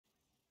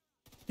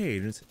Hey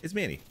agents, it's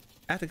Manny.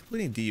 After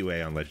completing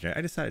DUA on Legendary,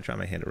 I decided to try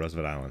my hand at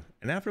Roosevelt Island,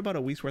 and after about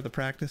a week's worth of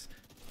practice,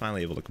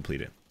 finally able to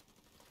complete it.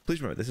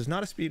 Please remember, this is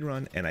not a speed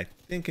run, and I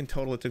think in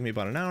total it took me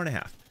about an hour and a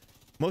half.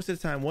 Most of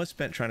the time was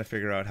spent trying to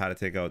figure out how to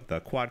take out the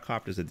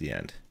quadcopters at the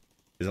end.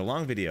 It's a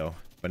long video,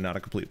 but not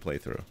a complete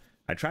playthrough.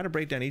 I try to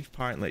break down each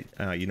part and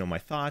let you know my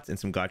thoughts and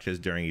some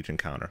gotchas during each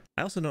encounter.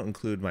 I also don't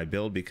include my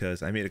build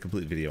because I made a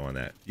complete video on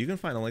that. You can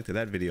find a link to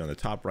that video on the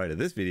top right of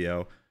this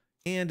video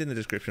and in the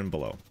description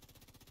below.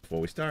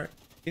 Before we start,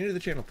 if you're new to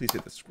the channel, please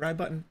hit the subscribe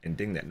button and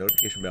ding that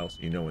notification bell so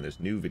you know when there's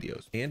new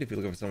videos. And if you're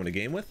looking for someone to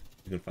game with,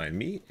 you can find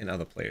me and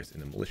other players in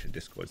the Militia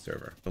Discord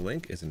server. The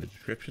link is in the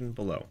description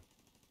below.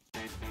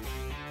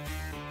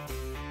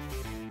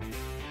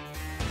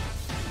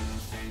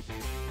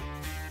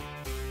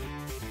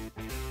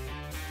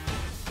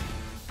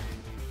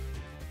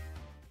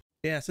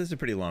 Yeah, so this is a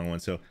pretty long one,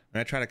 so I'm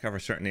going to try to cover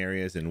certain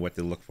areas and what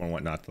to look for and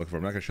what not to look for.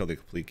 I'm not going to show the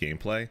complete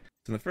gameplay.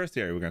 So in the first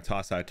area, we're going to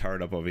toss our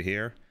turret up over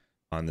here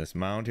on this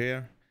mound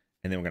here,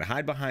 and then we're going to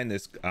hide behind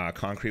this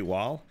concrete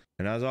wall,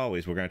 and as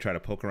always, we're going to try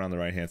to poke around the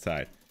right hand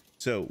side.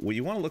 So what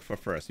you want to look for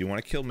first, you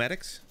want to kill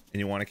medics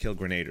and you want to kill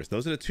grenaders.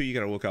 Those are the two you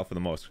got to look out for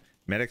the most.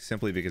 Medics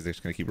simply because they're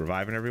just going to keep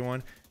reviving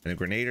everyone, and the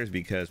grenaders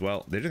because,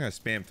 well, they're just going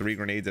to spam 3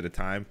 grenades at a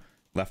time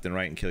left and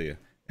right and kill you.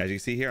 As you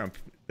can see here,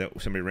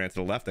 somebody ran to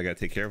the left. I got to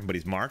take care of him, but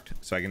he's marked,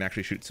 so I can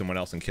actually shoot someone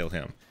else and kill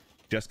him.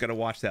 Just got to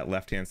watch that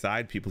left-hand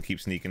side. People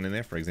keep sneaking in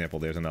there. For example,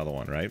 there's another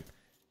one, right?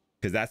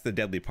 Because that's the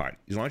deadly part.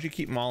 As long as you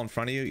keep them all in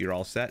front of you, you're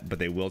all set, but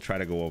they will try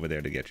to go over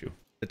there to get you.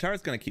 The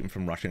turret's going to keep them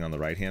from rushing on the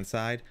right-hand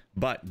side,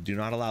 but do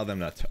not allow them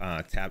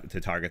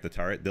to target the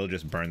turret. They'll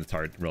just burn the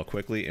turret real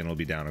quickly, and it'll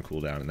be down and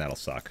cool down, and that'll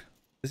suck.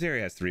 This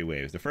area has 3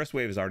 waves. The first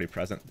wave is already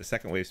present. The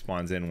second wave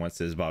spawns in once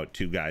there's about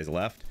 2 guys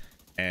left.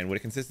 And what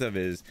it consists of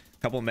is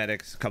a couple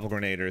medics, a couple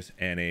grenaders,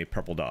 and a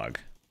purple dog.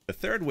 The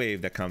third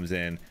wave that comes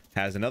in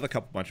has another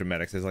bunch of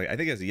medics. There's I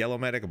think it has a yellow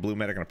medic, a blue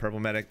medic, and a purple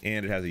medic,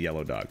 and it has a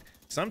yellow dog.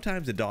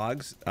 Sometimes the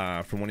dogs,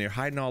 from when you're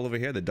hiding all over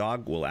here, the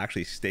dog will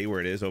actually stay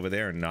where it is over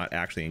there and not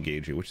actually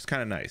engage you, which is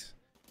kind of nice.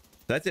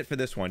 So that's it for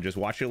this one. Just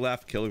watch your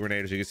left, kill the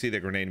grenaders. You can see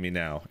they're grenading me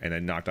now, and I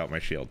knocked out my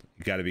shield.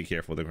 You got to be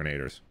careful with the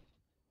grenaders.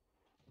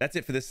 That's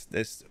it for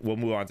this. We'll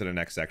move on to the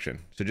next section.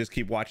 So just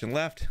keep watching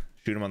left,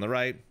 shoot them on the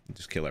right, and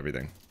just kill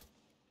everything.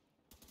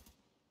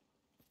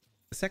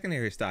 The second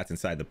area starts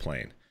inside the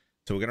plane.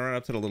 So we're going to run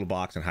up to the little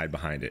box and hide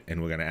behind it.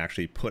 And we're going to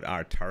actually put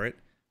our turret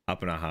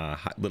up in a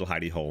little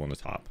hidey hole on the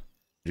top.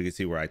 You can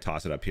see where I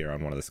toss it up here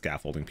on one of the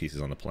scaffolding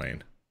pieces on the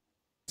plane.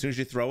 As soon as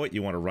you throw it,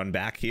 you want to run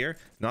back here.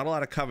 Not a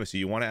lot of cover, so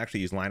you want to actually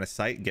use line of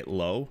sight, get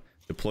low,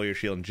 deploy your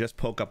shield, and just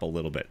poke up a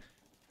little bit.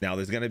 Now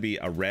there's going to be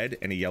a red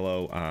and a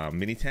yellow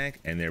mini tank,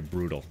 and they're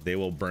brutal. They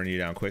will burn you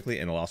down quickly,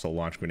 and they'll also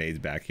launch grenades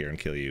back here and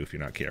kill you if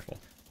you're not careful.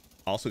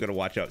 Also got to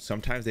watch out.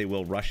 Sometimes they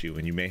will rush you,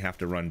 and you may have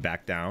to run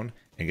back down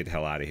and get the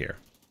hell out of here.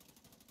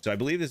 So I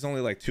believe there's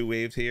only like 2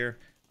 waves here.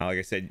 Like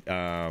I said,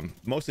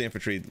 mostly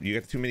infantry. You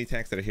got the 2 mini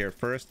tanks that are here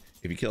first.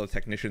 If you kill the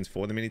technicians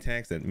for the mini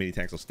tanks, then mini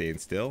tanks will stay in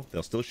still.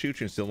 They'll still shoot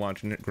you and still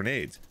launch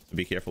grenades. So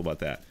be careful about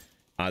that.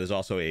 There's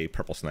also a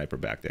purple sniper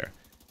back there.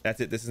 That's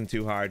it. This isn't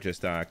too hard.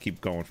 Just keep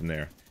going from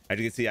there. As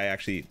you can see, I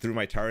actually threw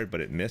my turret, but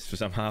it missed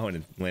somehow and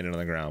it landed on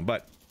the ground.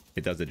 But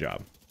it does the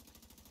job.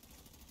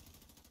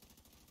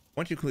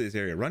 Once you clear this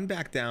area, run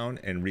back down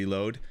and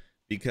reload,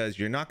 because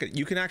you're not gonna,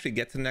 you can actually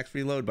get to the next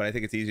reload, but I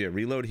think it's easier.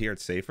 Reload here,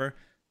 it's safer.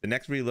 The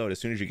next reload, as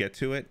soon as you get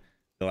to it,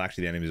 the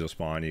enemies will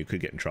spawn and you could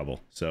get in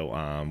trouble. So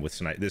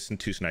there's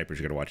 2 snipers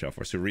you gotta watch out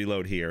for. So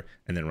reload here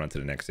and then run to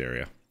the next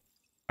area.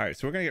 All right,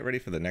 so we're gonna get ready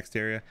for the next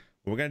area.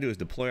 What we're gonna do is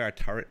deploy our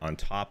turret on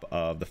top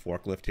of the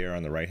forklift here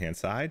on the right hand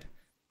side.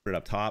 Put it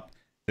up top.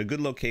 It's a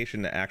good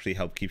location to actually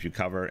help keep you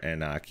cover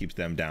and keeps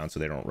them down so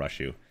they don't rush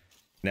you.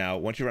 Now,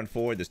 once you run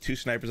forward, there's 2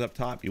 snipers up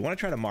top. You want to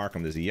try to mark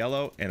them. There's a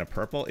yellow and a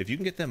purple. If you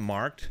can get them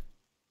marked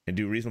and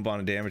do reasonable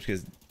amount of damage,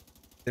 because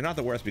they're not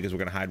the worst, because we're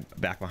going to hide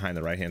back behind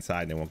the right-hand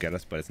side and they won't get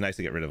us, but it's nice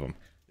to get rid of them.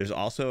 There's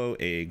also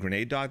a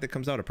grenade dog that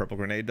comes out, a purple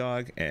grenade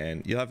dog,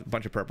 and you'll have a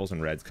bunch of purples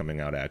and reds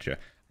coming out at you. I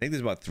think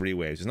there's about 3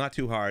 waves. It's not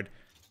too hard.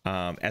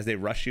 As they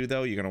rush you,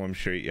 though, you're going to want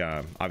to make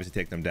sure obviously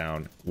take them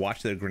down.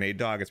 Watch the grenade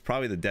dog. It's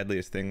probably the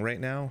deadliest thing right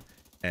now,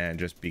 and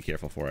just be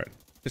careful for it.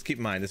 Just keep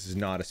in mind, this is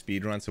not a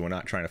speed run, so we're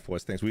not trying to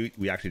force things.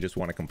 We actually just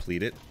want to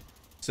complete it.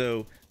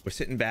 So we're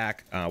sitting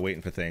back,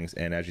 waiting for things.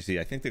 And as you see,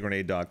 I think the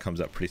grenade dog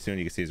comes up pretty soon.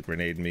 You can see it's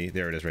grenading me.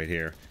 There it is right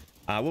here.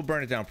 We'll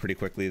burn it down pretty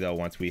quickly, though,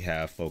 once we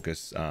have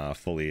focus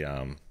fully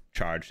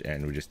charged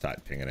and we just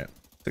start pinging it.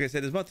 Like I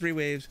said, there's about 3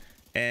 waves.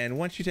 And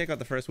once you take out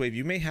the first wave,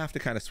 you may have to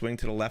kind of swing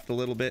to the left a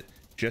little bit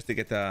just to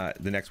get the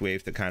next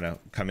wave to kind of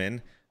come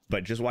in.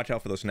 But just watch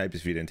out for those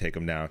snipers if you didn't take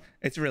them down.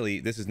 This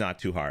is not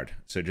too hard.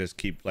 So just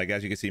keep,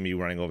 as you can see me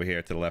running over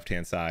here to the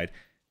left-hand side.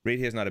 Right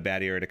here is not a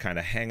bad area to kind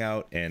of hang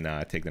out and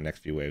take the next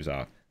few waves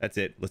off. That's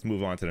it. Let's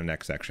move on to the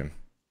next section.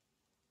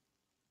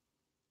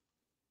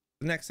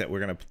 The next set,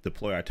 we're going to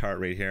deploy our turret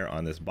right here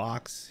on this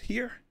box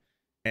here.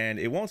 And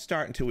it won't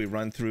start until we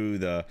run through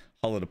the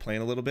hull of the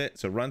plane a little bit.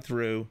 So run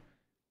through,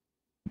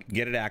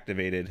 get it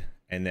activated,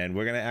 And then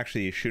we're gonna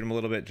actually shoot them a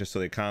little bit just so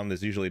they come.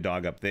 There's usually a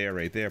dog up there,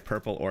 right there,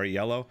 purple or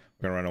yellow.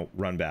 We're gonna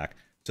run back.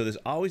 So there's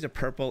always a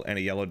purple and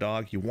a yellow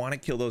dog. You want to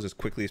kill those as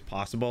quickly as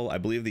possible. I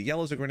believe the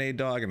yellow's a grenade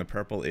dog and the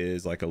purple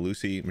is like a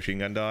Lucy machine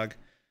gun dog.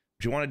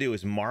 What you want to do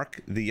is mark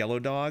the yellow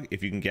dog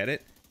if you can get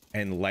it,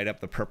 and light up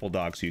the purple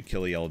dog so you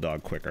kill a yellow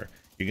dog quicker.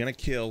 You're gonna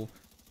kill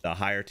the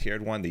higher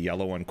tiered one, the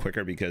yellow one,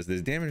 quicker because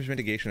there's damage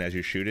mitigation as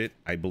you shoot it.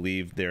 I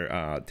believe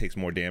there takes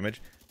more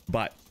damage,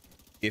 but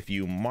if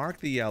you mark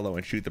the yellow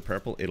and shoot the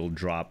purple, it'll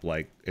drop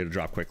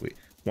quickly.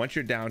 Once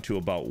you're down to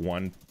about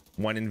one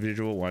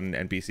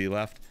NPC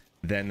left,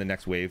 then the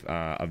next wave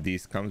of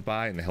these comes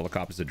by and the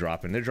helicopters are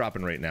dropping. They're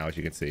dropping right now, as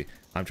you can see.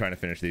 I'm trying to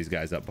finish these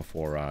guys up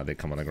before they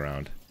come on the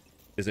ground.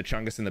 There's a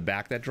chungus in the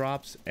back that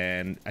drops,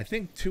 and I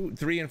think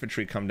 3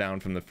 infantry come down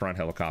from the front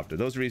helicopter.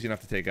 Those are easy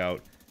enough to take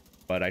out,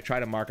 but I try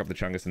to mark up the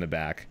chungus in the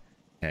back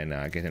and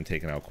get him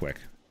taken out quick.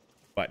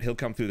 But he'll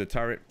come through the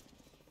turret.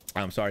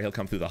 I'm sorry, he'll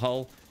come through the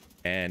hull.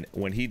 And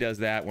when he does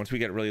that, once we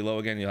get really low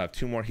again, you'll have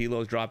 2 more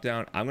helos drop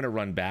down. I'm going to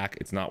run back.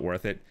 It's not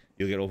worth it.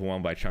 You'll get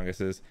overwhelmed by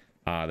chunguses.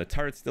 The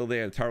turret's still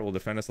there. The turret will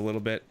defend us a little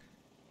bit.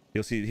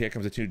 You'll see here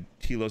comes the 2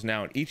 helos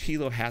now. And each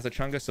helo has a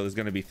chungus, so there's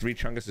going to be 3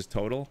 chunguses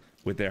total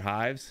with their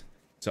hives.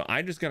 So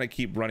I'm just going to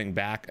keep running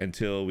back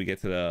until we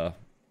get to the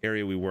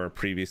area we were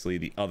previously,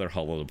 the other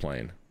hull of the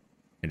plane,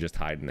 and just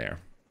hide in there.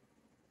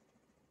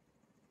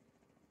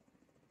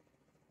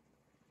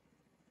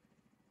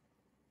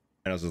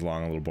 I know this is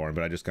long, a little boring,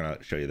 but I'm just gonna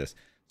show you this.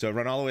 So I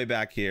run all the way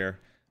back here.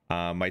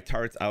 My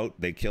turret's out.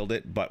 They killed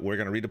it, but we're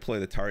gonna redeploy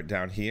the turret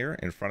down here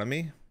in front of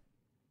me,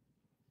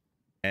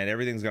 and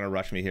everything's gonna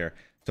rush me here.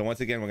 So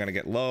once again, we're gonna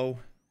get low,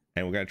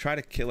 and we're gonna try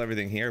to kill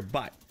everything here,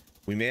 but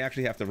we may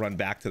actually have to run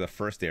back to the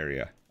first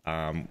area.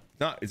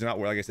 It's not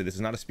where, like I said, this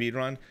is not a speed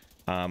run.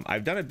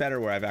 I've done it better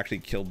where I've actually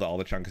killed all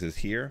the chunkuses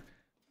here,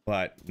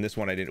 but this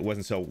one it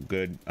wasn't so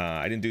good.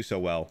 I didn't do so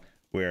well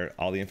where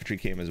all the infantry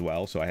came as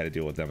well, so I had to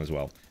deal with them as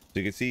well. So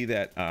you can see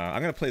that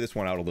I'm going to play this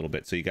one out a little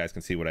bit so you guys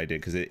can see what I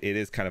did, because it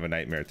is kind of a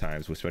nightmare at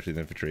times, especially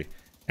the infantry.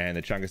 And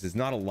the chungus is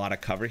not a lot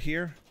of cover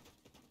here.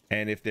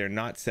 And if they're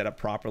not set up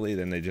properly,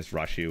 then they just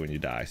rush you and you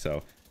die.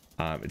 So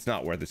it's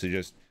not worth it. So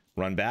just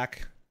run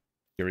back,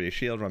 get rid of your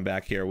shield, run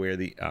back here where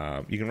the...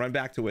 you can run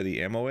back to where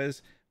the ammo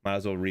is. Might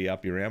as well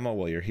re-up your ammo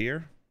while you're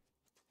here.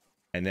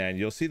 And then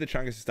you'll see the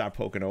chungus start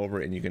poking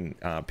over, and you can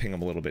ping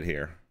them a little bit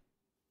here.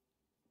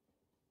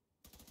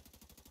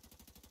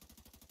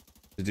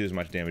 To do as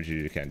much damage as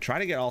you can. Try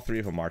to get all 3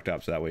 of them marked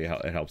up so that way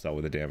it helps out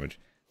with the damage.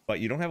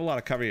 But you don't have a lot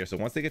of cover here, so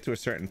once they get to a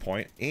certain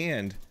point,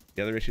 and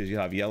the other issue is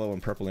you'll have yellow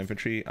and purple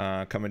infantry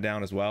coming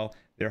down as well.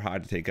 They're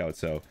hard to take out,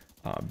 so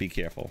be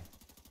careful.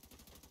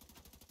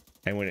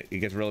 And when it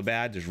gets really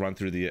bad, just run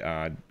through the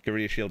get rid of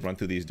your shield, run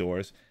through these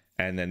doors,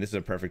 and then this is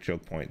a perfect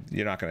choke point.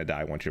 You're not going to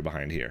die once you're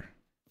behind here,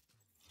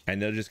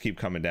 and they'll just keep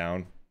coming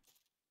down.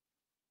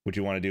 What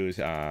you want to do is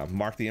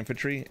mark the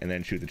infantry and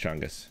then shoot the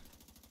chungus.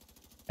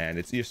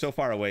 And you're so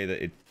far away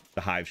that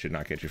the hive should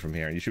not get you from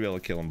here, and you should be able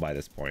to kill them by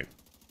this point.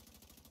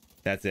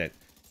 That's it.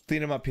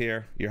 Clean them up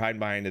here. You're hiding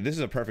behind it. This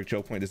is a perfect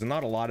choke point. There's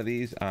not a lot of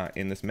these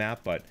in this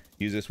map, but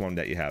use this one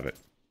that you have it.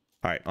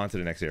 All right, on to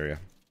the next area.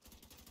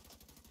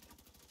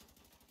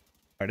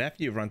 All right,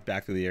 after you've run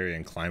back through the area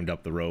and climbed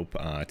up the rope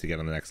to get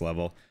on the next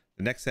level,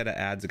 the next set of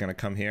adds are going to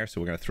come here.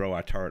 So we're going to throw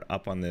our turret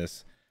up on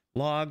this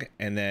log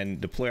and then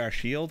deploy our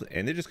shield,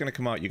 and they're just going to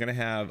come out. You're going to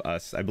have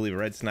I believe a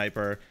red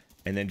sniper,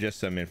 and then just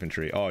some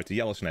infantry. Oh, it's a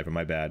yellow sniper,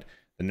 my bad.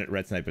 The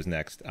red sniper's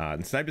next.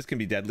 The snipers can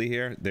be deadly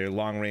here. They're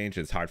long range.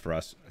 It's hard for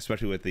us,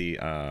 especially with the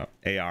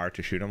AR,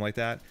 to shoot them like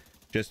that.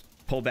 Just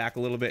pull back a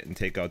little bit and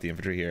take out the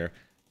infantry here.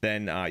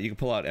 Then you can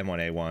pull out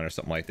M1A1 or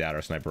something like that, or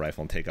a sniper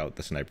rifle, and take out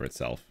the sniper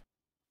itself.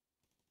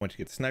 Once you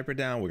get the sniper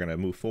down, we're going to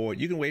move forward.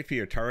 You can wait for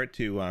your turret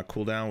to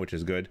cool down, which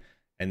is good,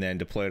 and then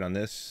deploy it on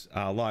this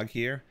log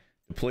here.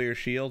 Deploy your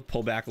shield,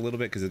 pull back a little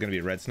bit because there's going to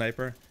be a red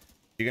sniper.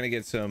 You're going to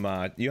get some,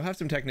 you'll have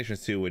some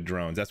technicians too with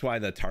drones. That's why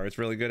the turret's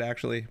really good,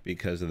 actually,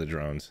 because of the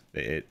drones.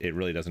 It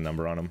really does a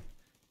number on them.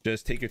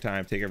 Just take your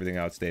time, take everything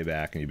out, stay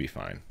back, and you'll be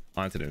fine.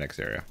 On to the next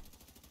area.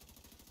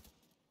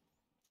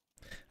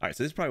 All right,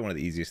 so this is probably one of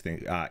the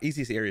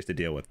easiest areas to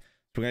deal with.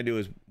 So what we're going to do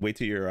is wait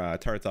till your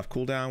turret's off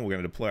cooldown. We're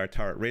going to deploy our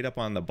turret right up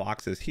on the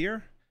boxes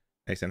here,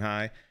 nice and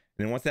high. And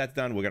then once that's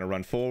done, we're going to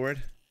run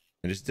forward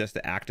and just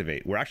to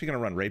activate. We're actually going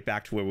to run right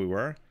back to where we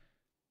were.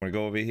 We're going to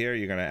go over here.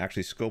 You're going to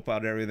actually scope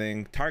out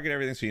everything, target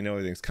everything so you know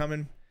everything's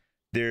coming.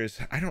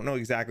 I don't know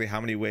exactly how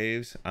many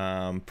waves,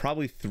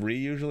 probably 3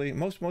 usually.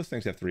 Most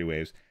things have 3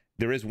 waves.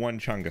 There is 1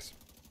 chungus.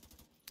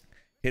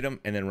 Hit them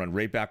and then run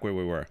right back where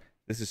we were.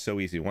 This is so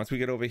easy. Once we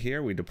get over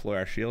here, we deploy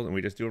our shield and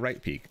we just do a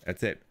right peek.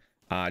 That's it.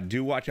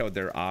 Do watch out.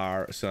 There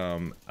are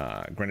some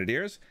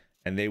grenadiers,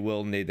 and they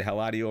will nade the hell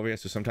out of you over here,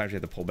 so sometimes you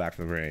have to pull back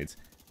from the grenades.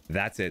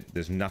 That's it.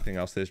 There's nothing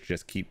else.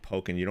 Just keep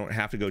poking. You don't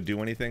have to go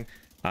do anything.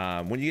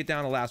 When you get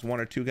down to the last 1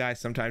 or 2 guys,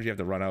 sometimes you have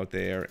to run out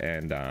there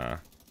and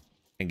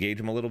engage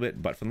them a little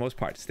bit, but for the most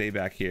part, stay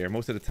back here.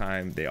 Most of the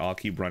time, they all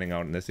keep running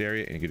out in this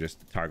area, and you can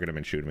just target them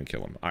and shoot them and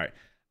kill them. All right,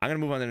 I'm going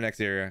to move on to the next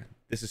area.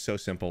 This is so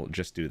simple.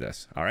 Just do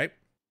this. All right.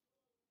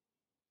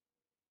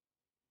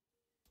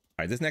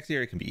 All right, this next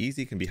area can be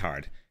easy, can be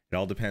hard. It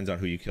all depends on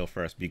who you kill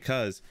first,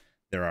 because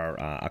there are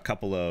a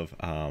couple of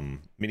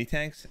mini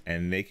tanks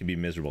and they can be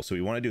miserable. So what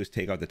you want to do is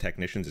take out the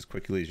technicians as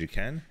quickly as you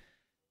can.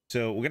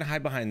 So we're going to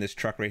hide behind this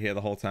truck right here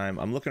the whole time.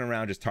 I'm looking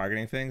around just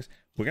targeting things.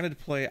 We're going to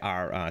deploy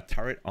our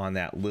turret on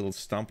that little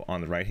stump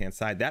on the right hand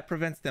side. That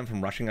prevents them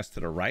from rushing us to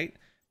the right,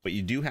 but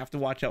you do have to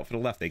watch out for the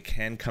left. They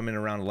can come in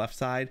around the left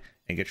side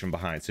and get you from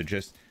behind. So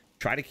just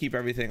try to keep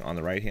everything on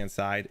the right hand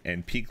side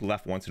and peek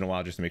left once in a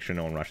while just to make sure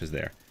no one rushes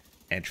there.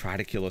 And try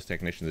to kill those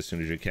technicians as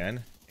soon as you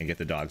can and get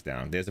the dogs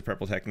down. There's a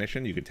purple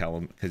technician. You could tell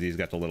him because he's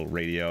got the little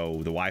radio,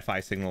 the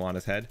Wi-Fi signal on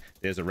his head.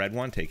 There's a red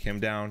one. Take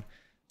him down.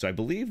 So I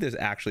believe there's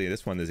actually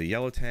this one. There's a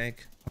yellow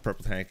tank, a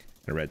purple tank,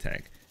 and a red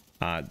tank.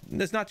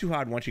 It's not too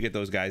hard once you get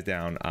those guys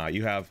down.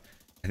 You have,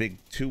 I think,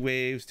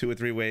 2 or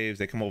 3 waves.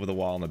 They come over the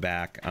wall in the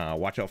back.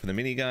 Watch out for the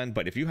minigun.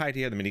 But if you hide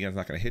here, the minigun's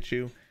not going to hit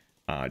you.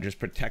 Just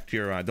protect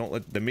your. Don't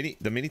let the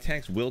mini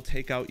tanks will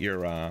take out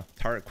your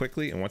turret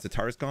quickly. And once the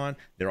turret's gone,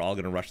 they're all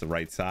going to rush the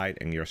right side,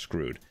 and you're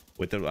screwed.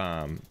 With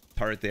the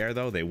turret there,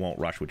 though, they won't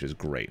rush, which is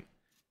great.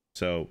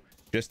 So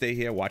just stay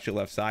here, watch your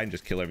left side, and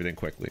just kill everything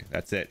quickly.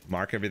 That's it.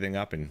 Mark everything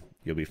up, and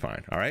you'll be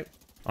fine. All right,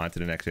 on to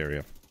the next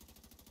area.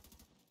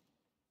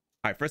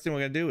 All right, first thing we're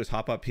gonna do is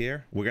hop up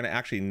here. We're gonna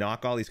actually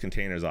knock all these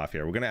containers off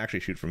here. We're gonna actually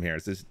shoot from here.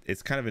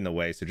 It's kind of in the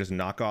way, so just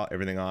knock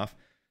everything off.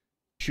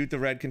 Shoot the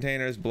red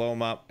containers, blow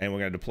them up, and we're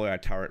gonna deploy our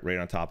turret right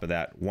on top of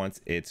that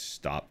once it's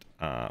stopped.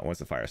 Once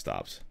the fire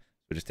stops.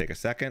 So just take a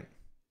second.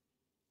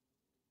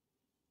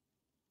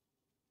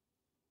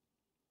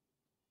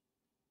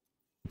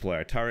 Deploy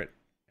our turret,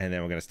 and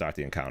then we're gonna start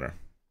the encounter.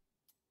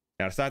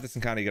 Now to start this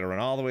encounter, you gotta run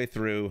all the way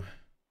through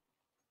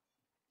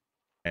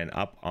and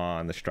up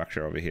on the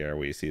structure over here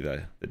where you see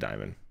the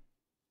diamond.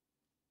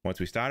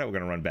 Once we start it, we're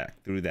going to run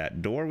back through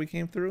that door we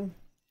came through,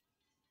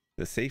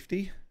 the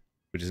safety,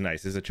 which is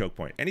nice. This is a choke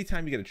point.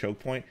 Anytime you get a choke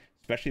point,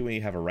 especially when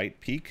you have a right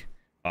peak,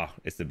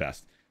 it's the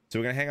best. So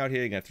we're going to hang out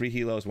here. You got 3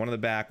 helos, one on the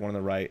back, one on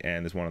the right,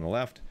 and there's one on the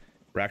left.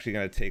 We're actually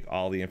going to take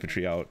all the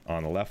infantry out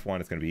on the left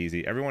one. It's going to be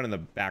easy. Everyone in the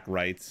back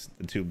rights,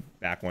 the 2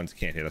 back ones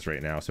can't hit us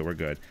right now, so we're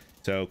good.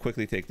 So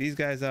quickly take these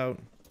guys out.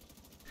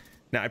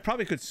 Now, I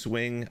probably could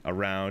swing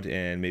around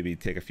and maybe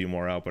take a few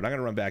more out, but I'm going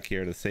to run back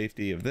here to the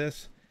safety of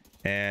this.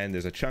 And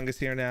there's a Chungus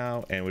here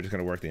now, and we're just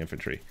going to work the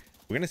infantry.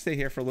 We're going to stay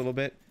here for a little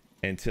bit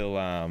until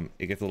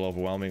it gets a little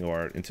overwhelming,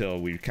 or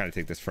until we kind of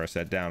take this first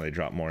set down, they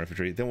drop more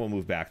infantry. Then we'll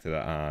move back to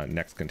the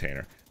next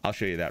container. I'll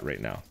show you that right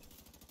now.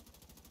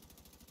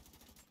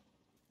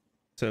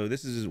 So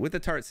this is with the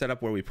turret set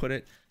up where we put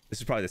it. This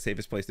is probably the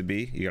safest place to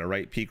be. You got a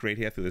right peek right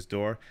here through this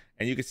door,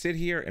 and you could sit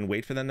here and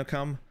wait for them to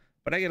come.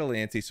 But I get a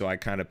little antsy, so I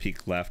kind of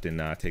peek left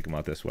and take them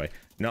out this way.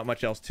 Not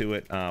much else to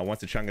it. Once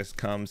the Chungus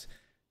comes,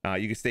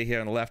 you can stay here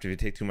on the left if you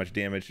take too much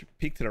damage.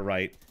 Peek to the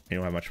right, and you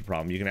don't have much of a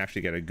problem. You can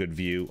actually get a good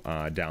view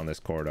down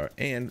this corridor.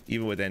 And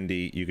even with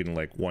ND, you can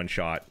like one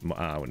shot. You'll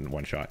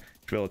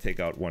be able to take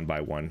out one by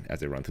one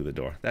as they run through the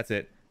door. That's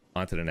it.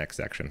 On to the next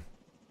section.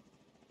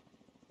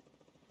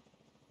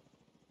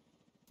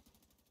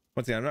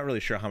 Once again, I'm not really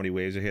sure how many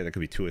waves are here. There could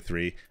be 2 or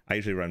 3. I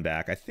usually run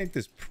back. I think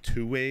there's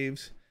 2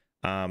 waves.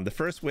 The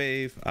first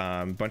wave,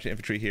 bunch of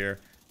infantry here.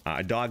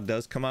 A dog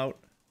does come out.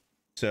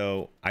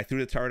 So I threw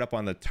the turret up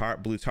on the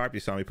blue tarp. You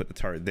saw me put the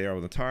turret there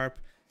over the tarp.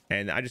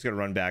 And I just got to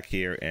run back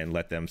here and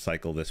let them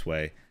cycle this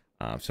way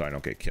so I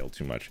don't get killed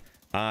too much.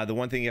 The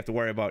one thing you have to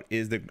worry about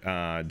is the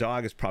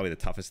dog is probably the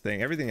toughest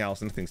thing. Everything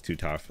else, nothing's too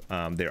tough.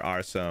 There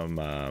are some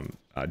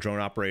drone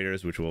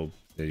operators, which will,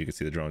 as you can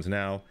see the drones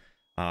now.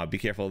 Be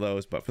careful of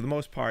those, but for the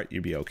most part,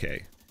 you'll be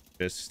okay.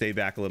 Just stay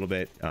back a little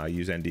bit.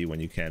 Use ND when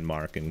you can,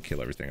 mark, and kill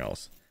everything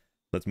else.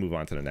 Let's move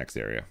on to the next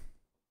area.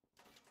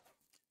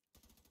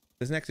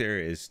 This next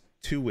area is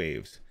 2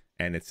 waves,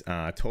 and it's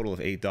a total of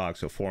 8 dogs,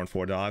 so 4 and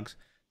 4 dogs.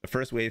 The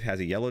first wave has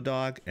a yellow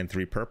dog and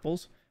 3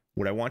 purples.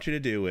 What I want you to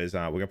do is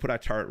we're gonna put our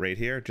turret right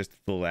here, just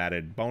a little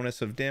added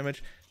bonus of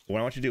damage. What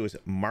I want you to do is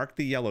mark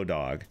the yellow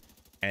dog,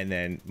 and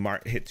then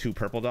hit 2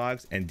 purple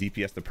dogs and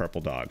DPS the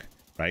purple dog.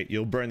 Right,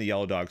 you'll burn the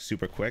yellow dog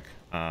super quick.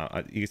 You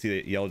can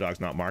see the yellow dog's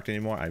not marked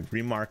anymore. I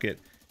remark it,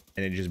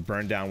 and then just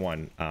burn down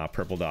one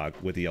purple dog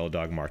with the yellow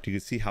dog marked. You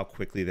can see how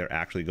quickly they're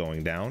actually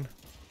going down.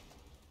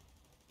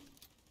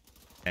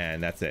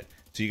 And that's it.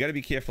 So you got to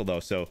be careful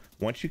though. So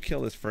once you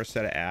kill this first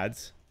set of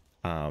ads,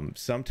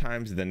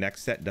 sometimes the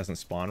next set doesn't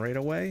spawn right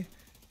away.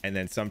 And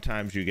then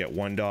sometimes you get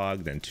 1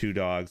 dog, then 2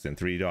 dogs, then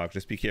 3 dogs.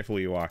 Just be careful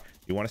where you are.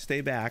 You want to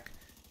stay back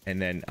and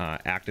then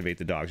activate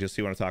the dogs. You'll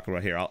see what I'm talking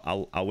about here.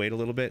 I'll wait a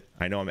little bit.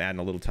 I know I'm adding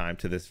a little time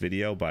to this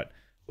video, but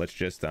let's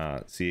just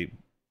see,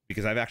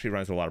 because I've actually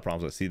run into a lot of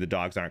problems with it. See, the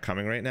dogs aren't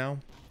coming right now.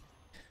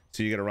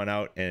 So you got to run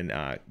out and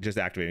just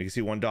activate. You can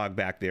see 1 dog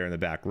back there in the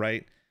back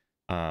right.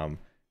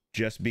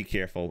 Just be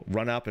careful.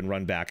 Run up and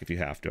run back if you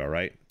have to, all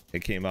right?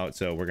 It came out,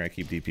 so we're going to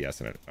keep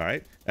DPSing it, all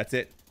right? That's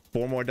it.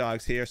 4 more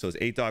dogs here, so it's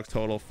 8 dogs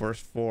total.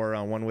 First 4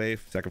 on one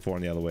wave, second 4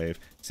 on the other wave.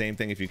 Same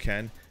thing if you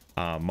can.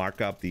 Mark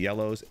up the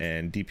yellows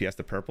and DPS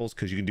the purples,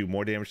 because you can do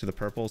more damage to the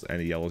purples and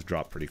the yellows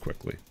drop pretty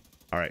quickly.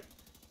 All right,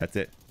 that's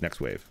it. Next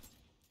wave.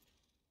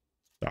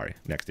 Sorry,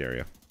 next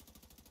area.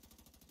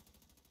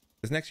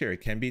 This next area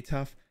can be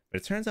tough,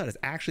 but it turns out it's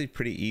actually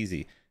pretty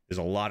easy. There's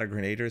a lot of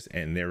grenaders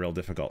and they're real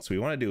difficult. So what we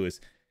want to do is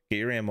get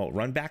your ammo,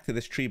 run back to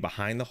this tree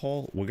behind the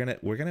hole. We're gonna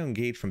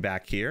engage from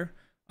back here.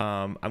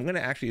 I'm gonna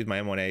actually use my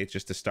M1A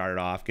just to start it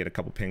off, get a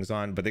couple pings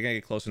on, but they're gonna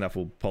get close enough.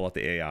 We'll pull out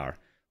the AR.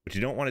 What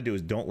you don't want to do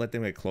is don't let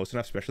them get close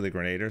enough, especially the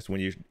grenaders.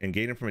 When you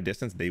engage them from a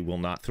distance, they will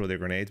not throw their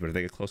grenades, but if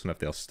they get close enough,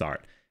 they'll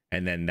start,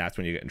 and then that's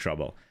when you get in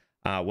trouble.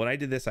 When I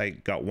did this, I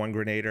got one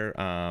grenader,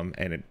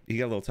 and he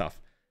got a little tough.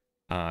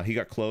 He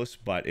got close,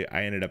 but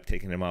I ended up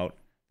taking him out.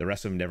 The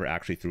rest of them never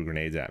actually threw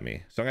grenades at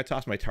me. So I'm gonna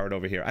toss my turret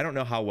over here. I don't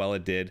know how well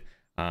it did.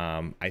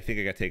 I think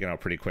I got taken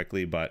out pretty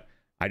quickly, but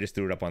I just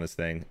threw it up on this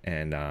thing,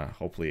 and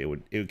hopefully it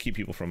would keep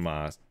people from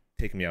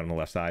taking me out on the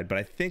left side. But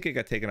I think it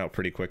got taken out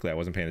pretty quickly. I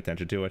wasn't paying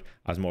attention to it.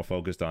 I was more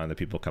focused on the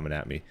people coming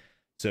at me.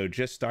 So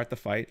just start the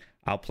fight.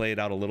 I'll play it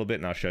out a little bit,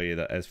 and I'll show you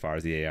as far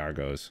as the AR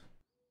goes.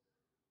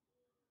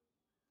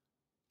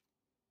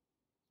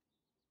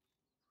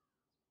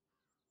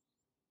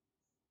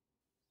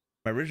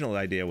 My original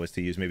idea was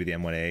to use maybe the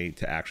M1A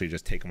to actually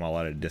just take them all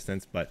out at a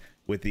distance, but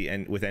with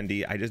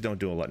ND, I just don't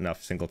do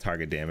enough single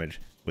target damage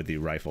with the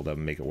rifle to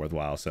make it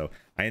worthwhile. So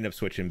I end up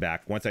switching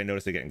back. Once I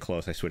noticed it getting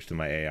close, I switched to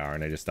my AR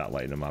and I just start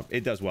lighting them up.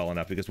 It does well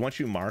enough because once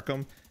you mark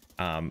them,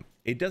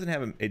 it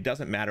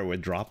doesn't matter with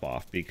drop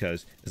off,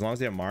 because as long as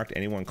they're marked,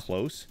 anyone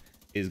close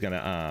is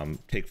gonna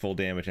take full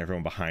damage, and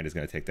everyone behind is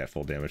gonna take that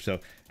full damage.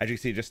 So as you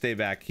can see, just stay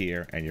back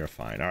here and you're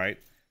fine. All right.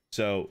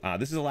 So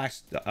this is the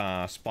last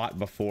spot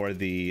before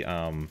the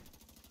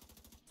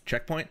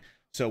checkpoint.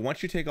 So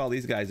once you take all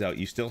these guys out,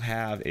 you still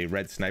have a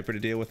red sniper to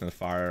deal with in the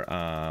far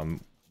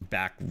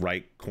back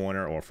right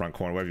corner or front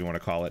corner, whatever you want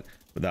to call it,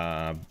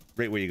 right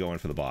where you go in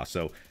for the boss.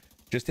 So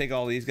just take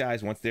all these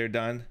guys. Once they're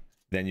done,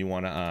 then you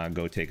want to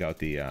go take out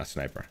the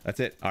sniper. That's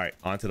it. All right,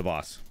 on to the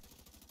boss.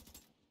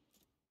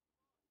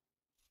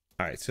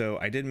 All right, so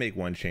I did make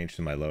one change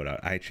to my loadout.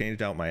 I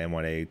changed out my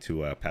M1A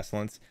to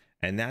Pestilence,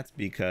 and that's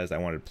because I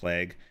wanted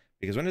Plague.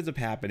 Because what ends up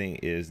happening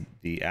is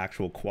the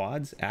actual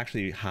quads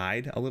actually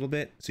hide a little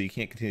bit, so you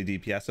can't continue to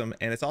DPS them,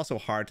 and it's also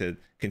hard to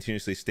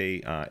continuously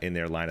stay in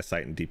their line of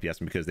sight and DPS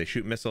them because they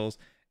shoot missiles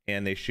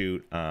and they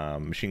shoot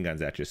machine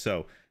guns at you.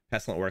 So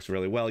Pestilent works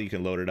really well. You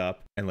can load it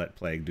up and let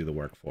Plague do the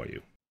work for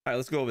you. All right,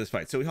 let's go over this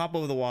fight. So we hop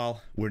over the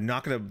wall. We're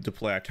not going to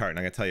deploy our turret, and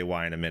I'm going to tell you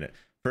why in a minute.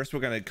 First,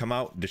 we're going to come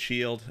out the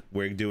shield.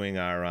 We're doing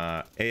our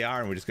AR,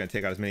 and we're just going to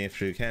take out as many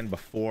infantry as we can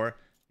before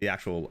the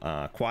actual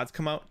quads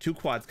come out. Two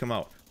quads come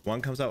out.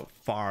 One comes out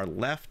far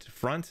left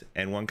front,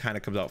 and one kind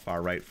of comes out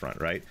far right front,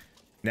 right?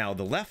 Now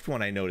the left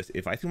one, I noticed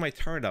if I threw my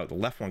turret out, the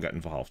left one got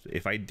involved.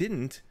 If I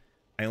didn't,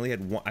 I only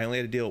had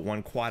to deal with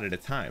one quad at a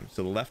time.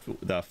 So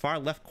the far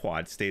left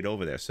quad stayed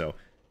over there. So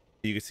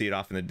you can see it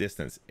off in the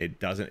distance. It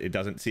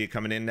doesn't see it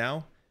coming in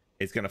now.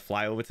 It's gonna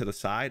fly over to the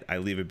side. I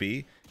leave it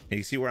be, and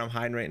you see where I'm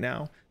hiding right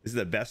now. This is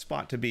the best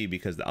spot to be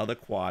because the other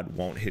quad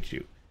won't hit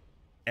you.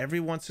 Every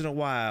once in a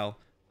while,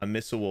 a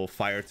missile will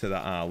fire to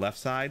the left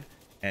side,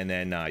 and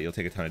then you'll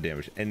take a ton of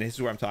damage. And this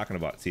is where I'm talking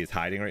about. See, it's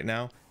hiding right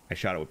now. I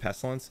shot it with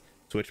Pestilence,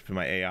 switch to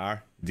my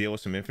AR, deal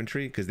with some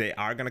infantry, because they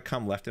are going to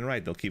come left and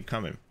right. They'll keep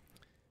coming.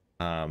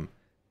 Here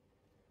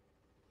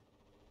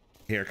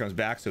it comes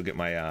back, so get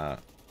my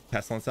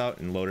Pestilence out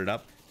and load it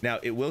up. Now,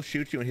 it will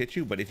shoot you and hit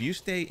you, but if you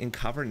stay in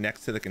cover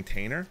next to the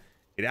container,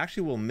 it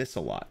actually will miss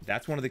a lot.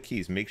 That's one of the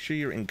keys. Make sure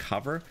you're in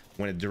cover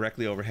when it's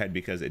directly overhead,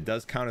 because it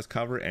does count as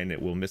cover and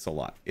it will miss a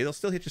lot. It'll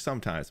still hit you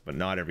sometimes, but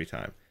not every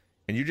time.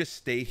 And you just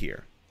stay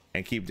here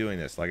and keep doing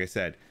this. Like I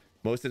said,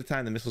 most of the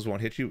time the missiles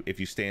won't hit you if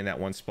you stay in that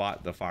one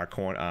spot, the far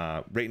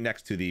corner, right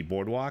next to the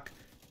boardwalk.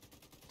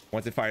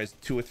 Once it fires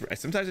 2 or 3,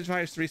 sometimes it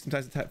fires 3,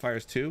 sometimes it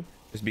fires 2.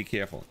 Just be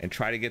careful and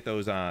try to get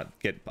those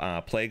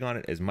Plague on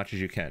it as much as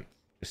you can.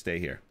 Just stay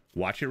here.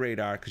 Watch your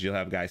radar, because you'll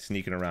have guys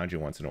sneaking around you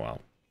once in a while.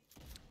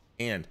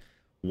 And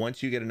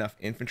once you get enough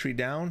infantry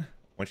down,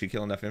 once you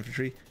kill enough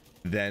infantry,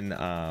 then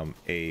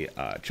a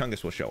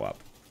Chungus will show up,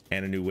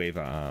 and a new wave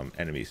of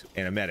enemies,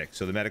 and a medic.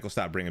 So the medic will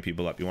stop bringing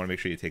people up. You want to make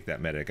sure you take that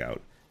medic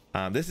out.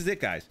 This is it,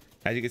 guys.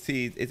 As you can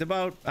see, it's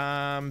about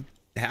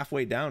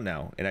halfway down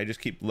now, and I just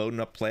keep loading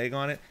up Plague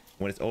on it.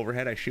 When it's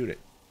overhead, I shoot it.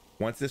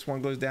 Once this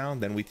one goes down,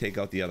 then we take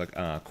out the other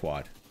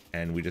quad,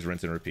 and we just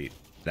rinse and repeat.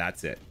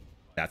 That's it.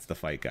 That's the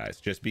fight, guys.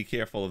 Just be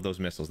careful of those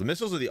missiles. The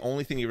missiles are the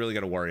only thing you really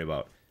got to worry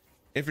about.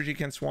 Infantry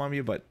can swarm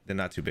you, but they're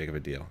not too big of a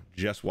deal.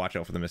 Just watch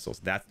out for the missiles.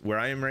 That's where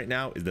I am right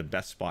now, is the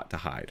best spot to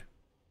hide.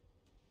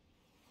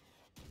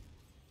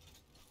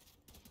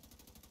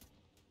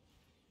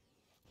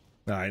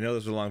 I know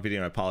this was a long video,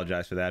 and I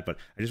apologize for that, but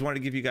I just wanted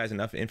to give you guys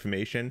enough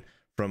information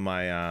from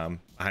my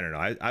I don't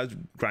know, I was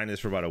grinding this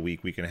for about a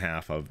week and a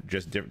half of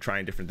just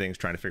trying different things,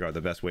 trying to figure out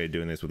the best way of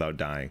doing this without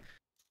dying.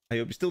 I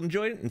hope you still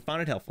enjoyed it and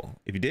found it helpful.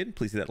 If you did,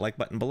 please hit that like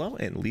button below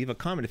and leave a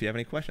comment if you have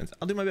any questions.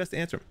 I'll do my best to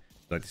answer them.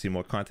 If you'd like to see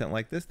more content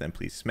like this, then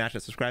please smash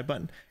that subscribe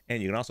button,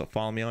 and you can also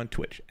follow me on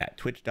Twitch at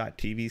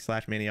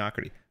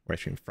twitch.tv/Maniocrity, where I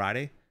stream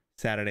Friday,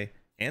 Saturday,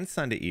 and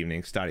Sunday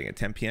evenings starting at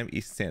 10 p.m.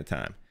 Eastern Standard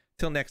Time.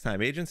 Till next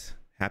time, agents,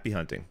 happy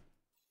hunting.